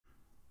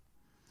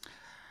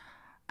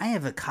I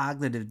have a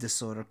cognitive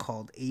disorder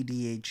called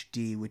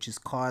ADHD, which is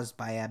caused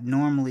by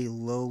abnormally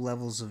low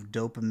levels of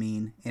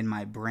dopamine in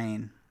my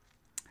brain.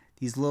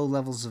 These low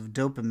levels of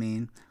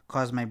dopamine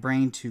cause my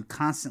brain to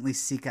constantly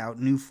seek out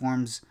new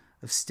forms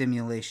of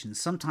stimulation,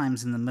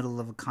 sometimes in the middle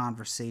of a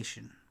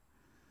conversation.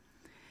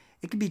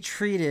 It can be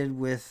treated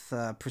with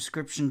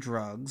prescription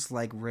drugs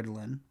like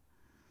Ritalin.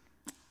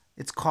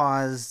 It's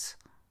caused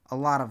a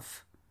lot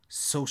of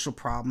social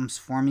problems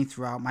for me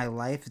throughout my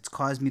life. It's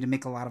caused me to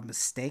make a lot of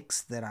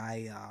mistakes that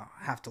I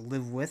have to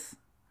live with.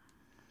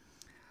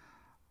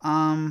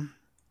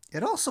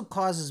 It also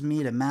causes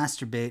me to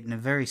masturbate in a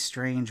very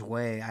strange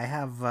way.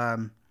 I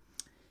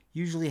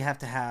usually have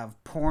to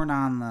have porn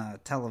on the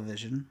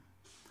television,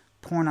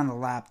 porn on the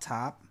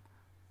laptop,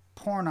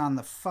 porn on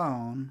the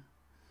phone,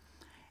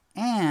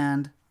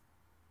 and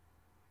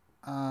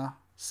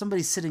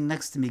somebody sitting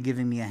next to me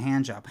giving me a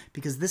hand job,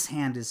 because this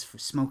hand is for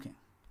smoking.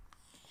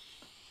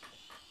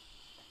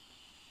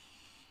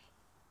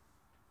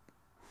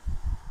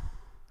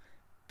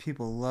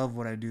 People love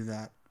when I do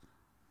that.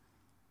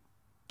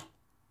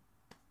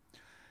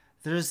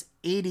 There's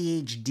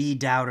ADHD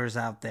doubters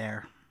out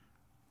there,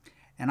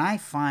 and I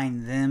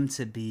find them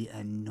to be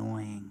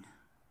annoying.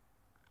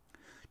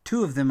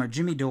 Two of them are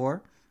Jimmy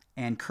Dore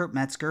and Kurt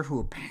Metzger, who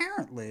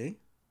apparently,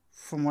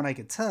 from what I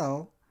could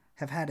tell,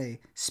 have had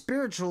a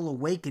spiritual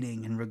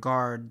awakening in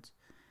regard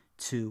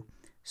to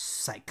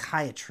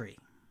psychiatry.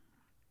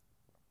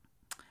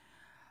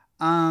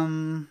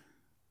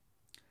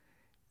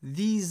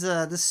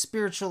 This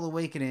spiritual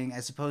awakening,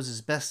 I suppose,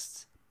 is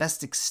best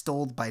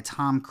extolled by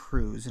Tom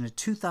Cruise in a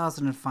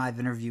 2005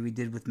 interview he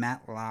did with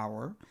Matt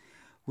Lauer,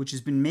 which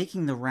has been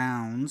making the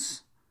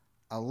rounds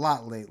a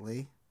lot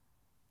lately.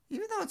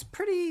 Even though it's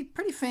pretty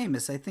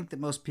famous, I think that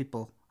most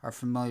people are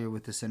familiar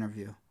with this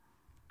interview.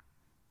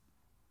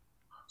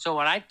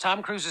 So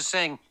Tom Cruise is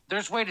saying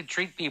there's a way to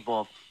treat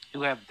people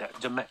who have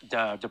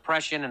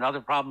depression and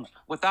other problems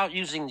without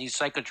using these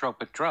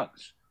psychotropic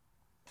drugs.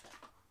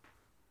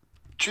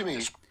 Jimmy.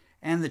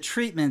 And the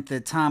treatment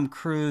that Tom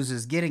Cruise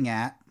is getting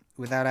at,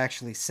 without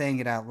actually saying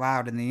it out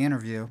loud in the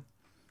interview,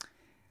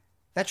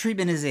 that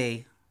treatment is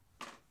the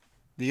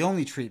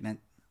only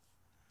treatment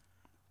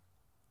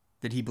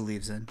that he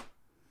believes in,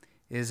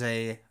 is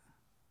a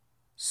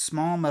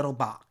small metal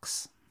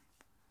box.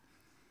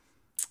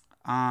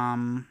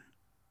 It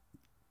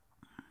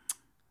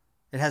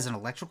has an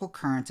electrical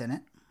current in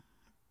it,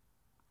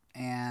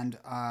 and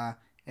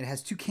it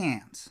has two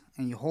cans,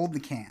 and you hold the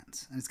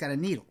cans, and it's got a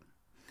needle.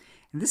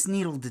 And this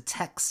needle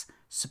detects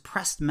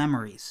suppressed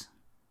memories.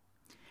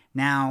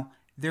 Now,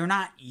 they're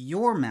not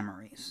your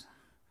memories.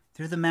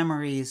 They're the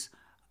memories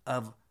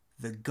of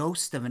the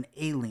ghost of an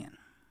alien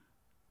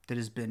that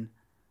is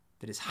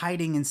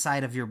hiding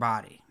inside of your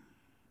body.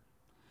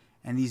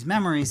 And these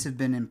memories have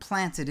been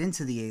implanted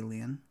into the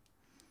alien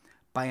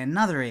by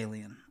another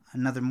alien,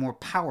 another more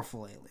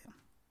powerful alien,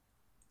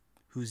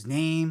 whose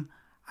name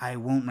I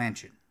won't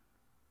mention.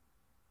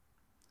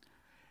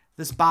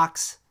 This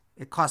box,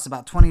 it costs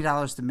about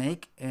 $20 to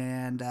make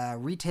and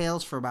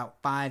retails for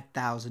about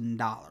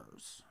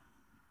 $5,000.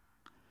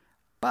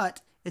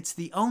 But it's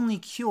the only real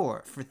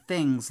cure for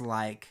things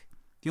like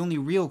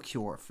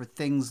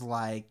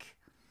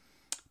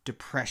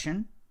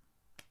depression,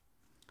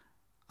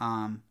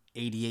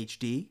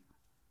 ADHD,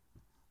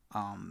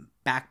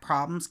 back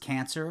problems,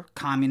 cancer,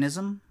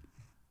 communism.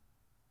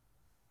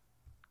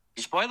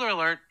 Spoiler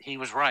alert, he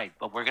was right,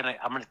 but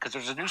because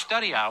there's a new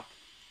study out.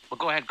 Well,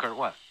 go ahead, Kurt,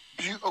 what?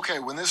 Okay,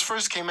 when this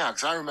first came out,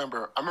 because I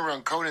remember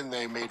on Conan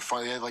they made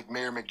fun. They had like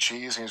Mayor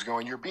McCheese, and he was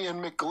going, "You're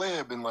being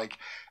McGlib," and I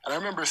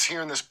remember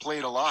hearing this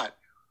played a lot.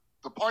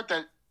 The part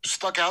that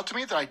stuck out to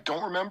me that I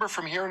don't remember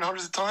from hearing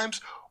hundreds of times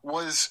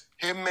was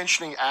him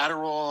mentioning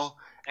Adderall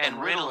and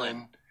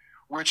Ritalin,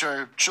 which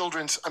are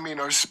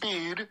are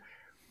speed.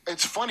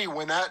 It's funny,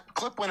 when that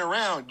clip went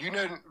around,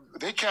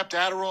 they kept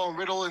Adderall and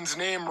Ritalin's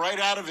name right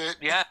out of it.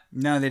 Yeah.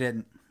 No, they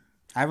didn't.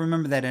 I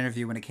remember that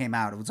interview when it came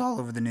out. It was all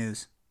over the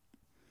news.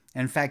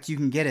 In fact, you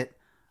can get it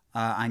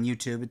on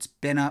YouTube. It's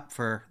been up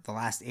for the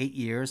last 8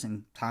 years,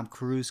 and Tom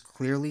Cruise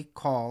clearly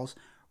calls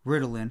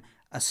Ritalin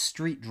a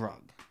street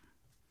drug.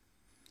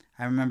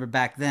 I remember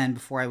back then,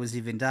 before I was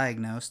even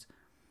diagnosed,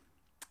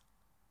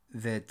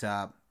 that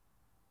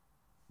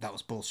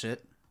was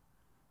bullshit.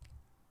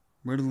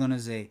 Ritalin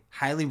is a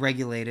highly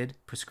regulated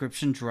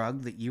prescription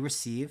drug that you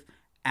receive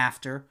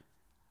after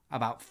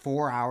about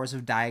 4 hours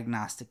of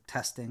diagnostic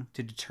testing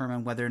to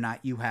determine whether or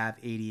not you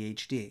have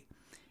ADHD.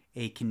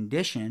 A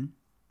condition,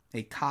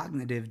 a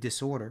cognitive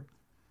disorder,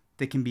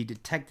 that can be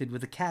detected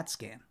with a CAT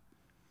scan.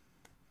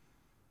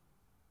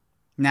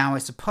 Now, I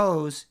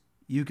suppose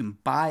you can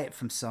buy it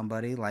from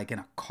somebody, like in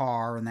a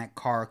car, and that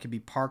car could be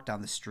parked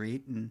on the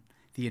street, and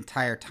the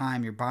entire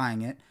time you're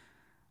buying it,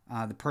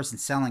 the person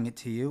selling it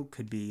to you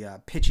could be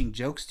pitching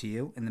jokes to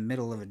you in the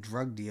middle of a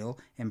drug deal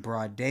in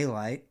broad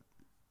daylight.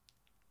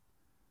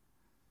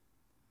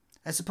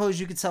 I suppose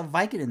you could sell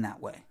Vicodin that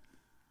way.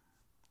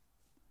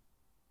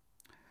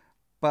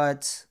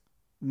 But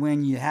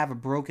when you have a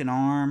broken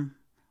arm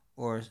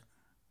or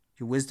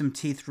your wisdom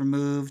teeth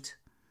removed,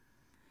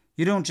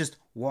 You don't just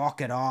walk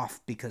it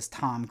off because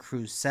Tom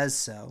Cruise says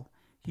so.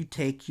 You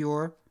take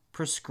your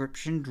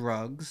prescription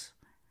drugs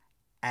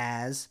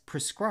as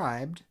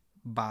prescribed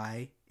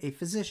by a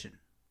physician.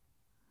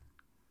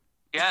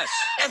 Yes.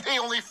 And they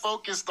only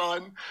focused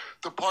on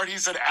the part he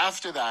said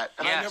after that.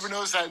 And I Yes. never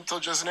noticed that until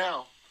just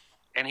now.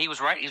 And he was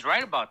right. He's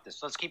right about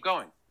this. Let's keep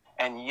going.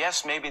 And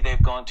yes, maybe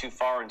they've gone too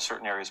far in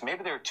certain areas.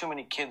 Maybe there are too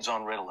many kids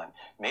on Ritalin.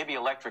 Maybe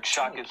electric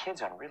shock is...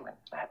 kids on Ritalin.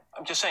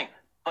 I'm just saying.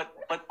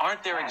 But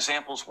aren't there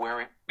examples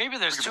where... Maybe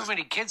there's too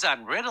many kids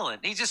on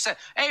Ritalin. He just said,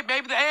 hey,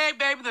 maybe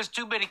there's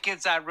too many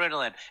kids on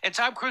Ritalin. And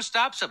Tom Cruise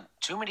stops him.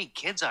 Too many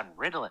kids on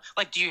Ritalin.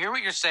 Like, do you hear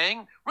what you're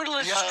saying?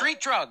 Ritalin is a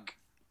street drug.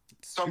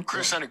 Tom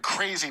Cruise sounded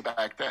crazy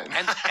back then.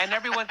 And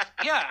everyone,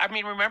 yeah, I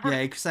mean, remember?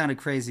 Yeah, he sounded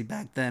crazy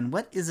back then.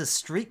 What is a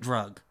street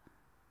drug?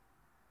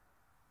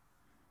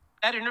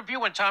 That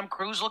interview when Tom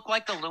Cruise looked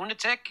like a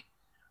lunatic?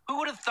 Who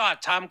would have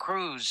thought Tom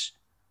Cruise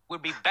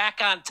would be back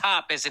on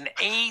top as an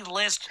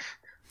A-list?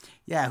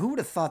 Yeah, who would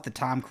have thought that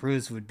Tom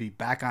Cruise would be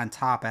back on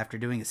top after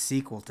doing a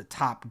sequel to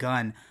Top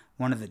Gun,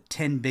 one of the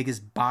 10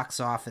 biggest box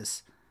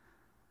office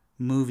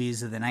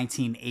movies of the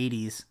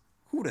 1980s?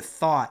 Who would have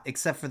thought,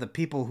 except for the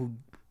people who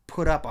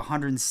put up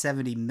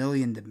 $170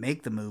 million to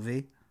make the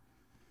movie?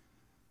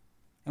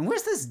 And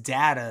where's this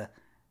data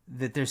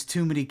that there's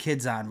too many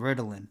kids on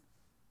Ritalin?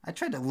 I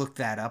tried to look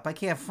that up. I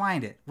can't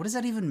find it. What does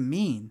that even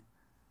mean?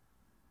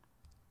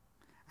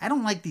 I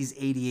don't like these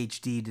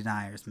ADHD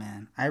deniers,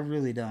 man. I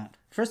really don't.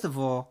 First of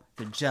all,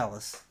 they're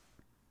jealous.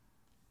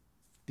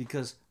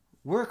 Because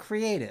we're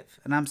creative,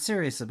 and I'm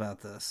serious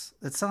about this.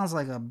 It sounds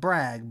like a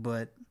brag,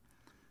 but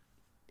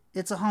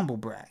it's a humble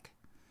brag.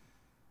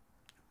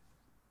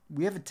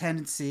 We have a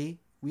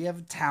tendency, we have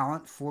a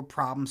talent for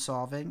problem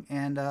solving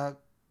and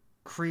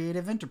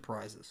creative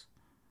enterprises.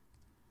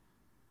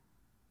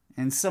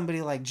 And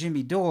somebody like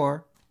Jimmy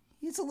Dore,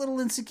 he's a little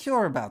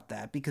insecure about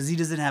that because he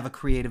doesn't have a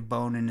creative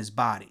bone in his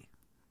body.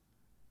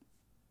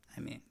 I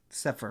mean,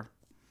 except for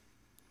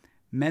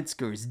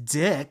Metzger's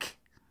dick.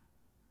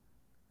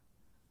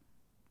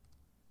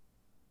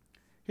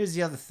 Here's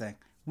the other thing.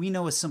 We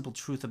know a simple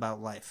truth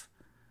about life.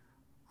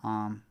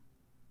 And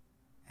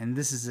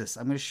this is this.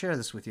 I'm going to share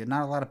this with you.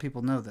 Not a lot of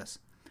people know this.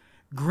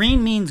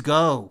 Green means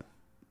go.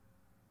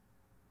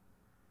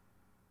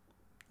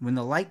 When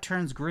the light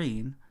turns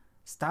green,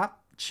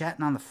 stop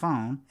chatting on the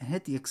phone and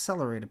hit the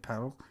accelerator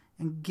pedal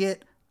and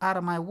get out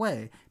of my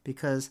way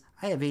because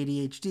I have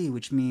ADHD,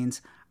 which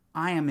means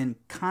I have a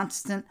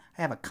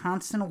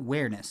constant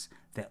awareness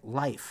that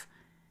life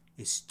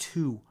is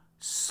too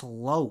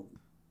slow.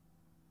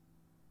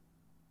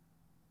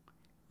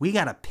 We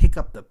got to pick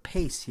up the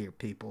pace here,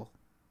 people.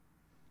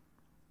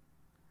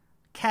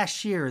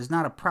 Cashier is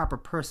not a proper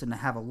person to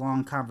have a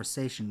long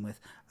conversation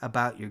with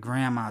about your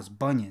grandma's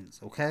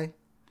bunions, okay?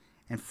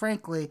 And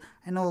frankly,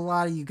 I know a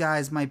lot of you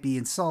guys might be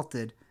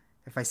insulted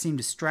if I seem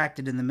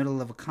distracted in the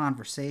middle of a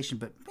conversation,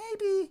 but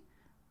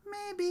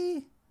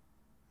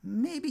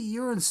maybe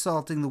you're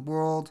insulting the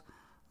world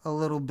a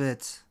little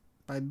bit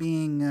by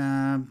being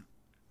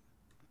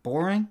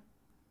boring.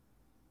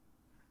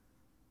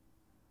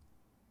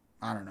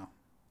 I don't know.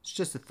 It's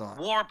just a thought.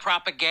 War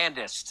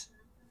propagandist.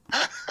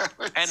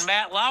 And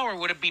Matt Lauer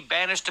would have been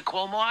banished to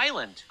Cuomo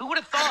Island. Who would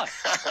have thought?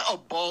 A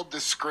bald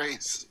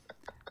disgrace.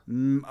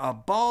 A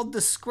bald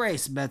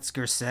disgrace,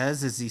 Metzger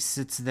says, as he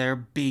sits there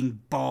being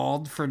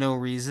bald for no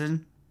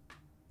reason.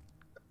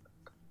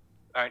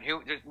 All right,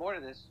 there's more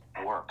to this.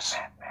 Works.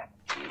 Matt,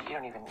 you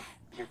don't even,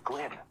 you're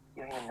glib.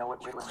 You don't even know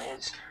what Ritalin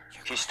is.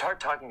 If you start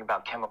talking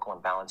about chemical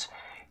imbalance,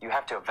 you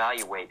have to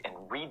evaluate and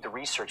read the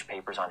research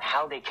papers on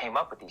how they came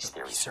up with these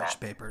theories. Research Matt.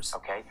 papers.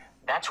 Okay?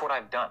 That's what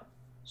I've done.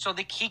 So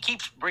he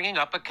keeps bringing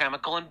up a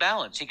chemical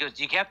imbalance. He goes,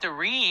 you have to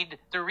read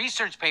the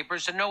research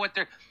papers to know what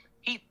they're...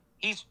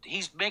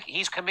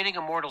 He's committing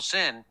a mortal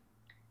sin.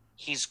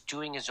 He's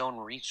doing his own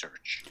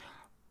research.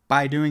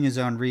 By doing his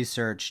own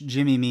research,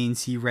 Jimmy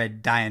means he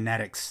read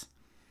Dianetics.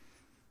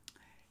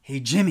 Hey,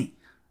 Jimmy,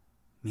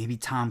 maybe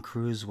Tom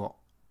Cruise will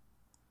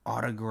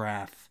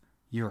autograph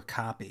your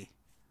copy.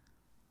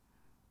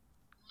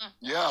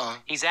 Yeah.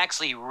 He's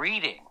actually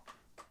reading.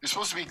 You're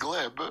supposed to be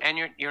glib. And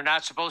you're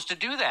not supposed to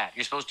do that.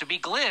 You're supposed to be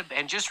glib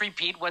and just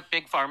repeat what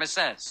Big Pharma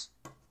says.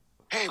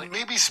 Hey,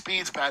 maybe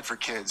speed's bad for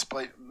kids,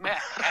 but...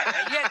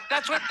 Yeah,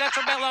 that's what Matt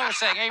Lauer was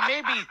saying. Hey,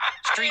 maybe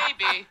street...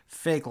 Maybe.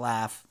 Fake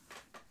laugh.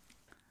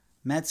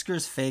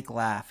 Metzger's fake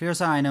laugh. Here's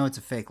how I know it's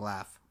a fake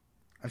laugh.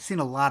 I've seen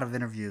a lot of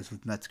interviews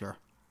with Metzger.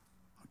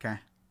 Okay?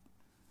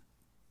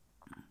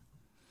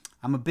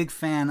 I'm a big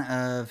fan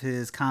of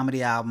his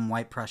comedy album,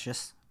 White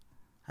Precious.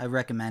 I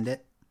recommend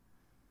it.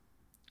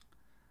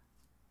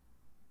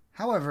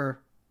 However,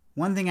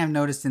 one thing I've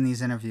noticed in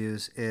these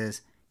interviews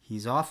is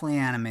he's awfully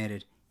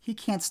animated. He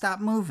can't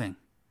stop moving.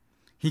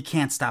 He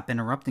can't stop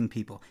interrupting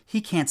people. He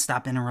can't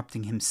stop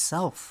interrupting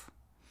himself.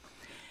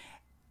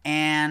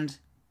 And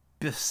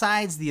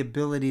besides the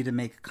ability to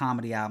make a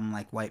comedy album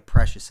like White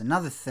Precious,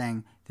 another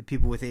thing that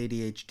people with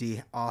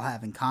ADHD all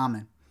have in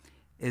common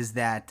is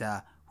that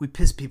we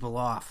piss people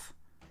off.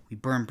 We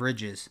burn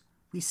bridges.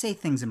 We say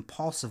things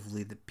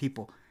impulsively that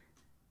people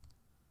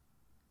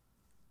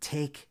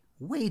take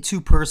way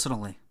too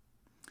personally.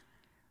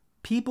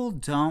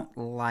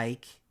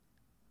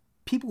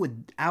 People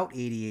without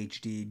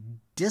ADHD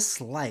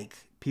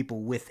dislike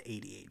people with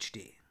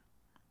ADHD.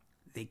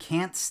 They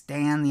can't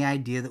stand the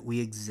idea that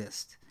we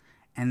exist,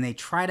 and they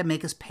try to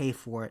make us pay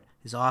for it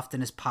as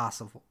often as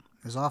possible.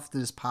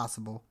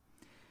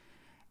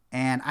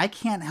 And I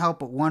can't help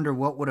but wonder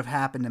what would have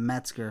happened to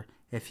Metzger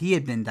if he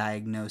had been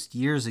diagnosed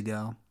years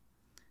ago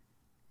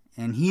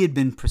and he had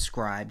been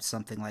prescribed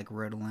something like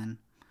Ritalin.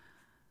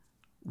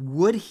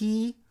 Would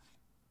he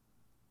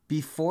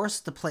be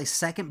forced to play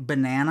second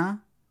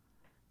banana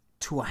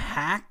to a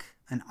hack,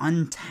 an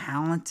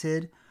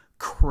untalented,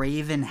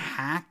 craven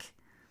hack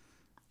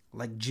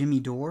like Jimmy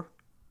Dore?